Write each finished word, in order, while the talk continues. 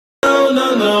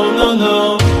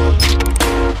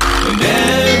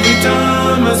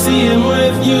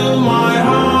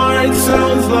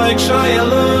Shia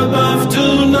LaBeouf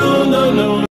too. No, no, no.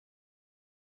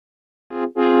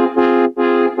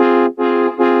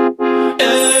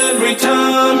 Every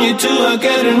time you two are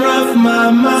getting rough,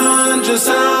 my mind just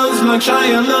sounds like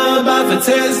Shia LaBeouf. It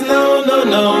says no, no,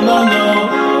 no, no, no,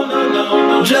 no,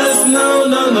 no, just no,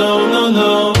 no, no, no,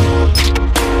 no.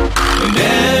 And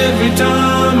every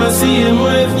time I see him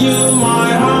with you, my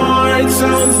heart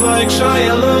sounds like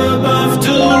Shia LaBeouf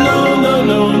too. No, no,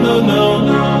 no, no, no,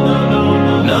 no, no,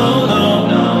 no, no,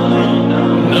 no,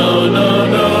 no,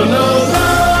 no, no.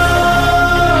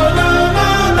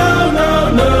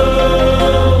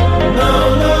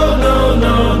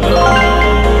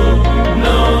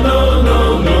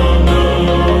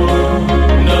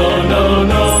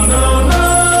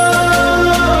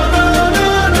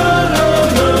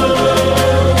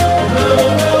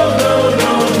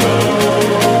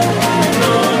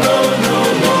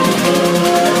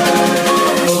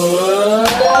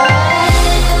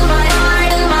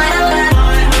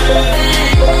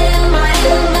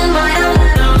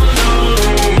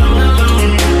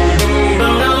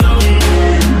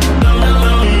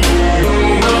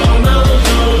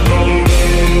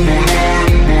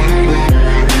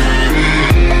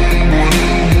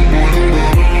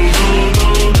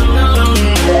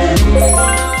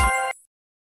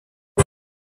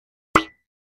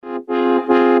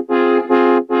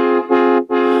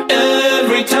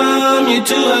 You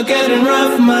two are getting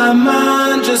rough, my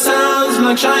mind just sounds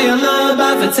like Shia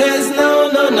LaBeouf. It says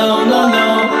no, no, no, no,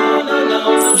 no, no,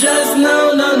 no, just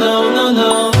no, no.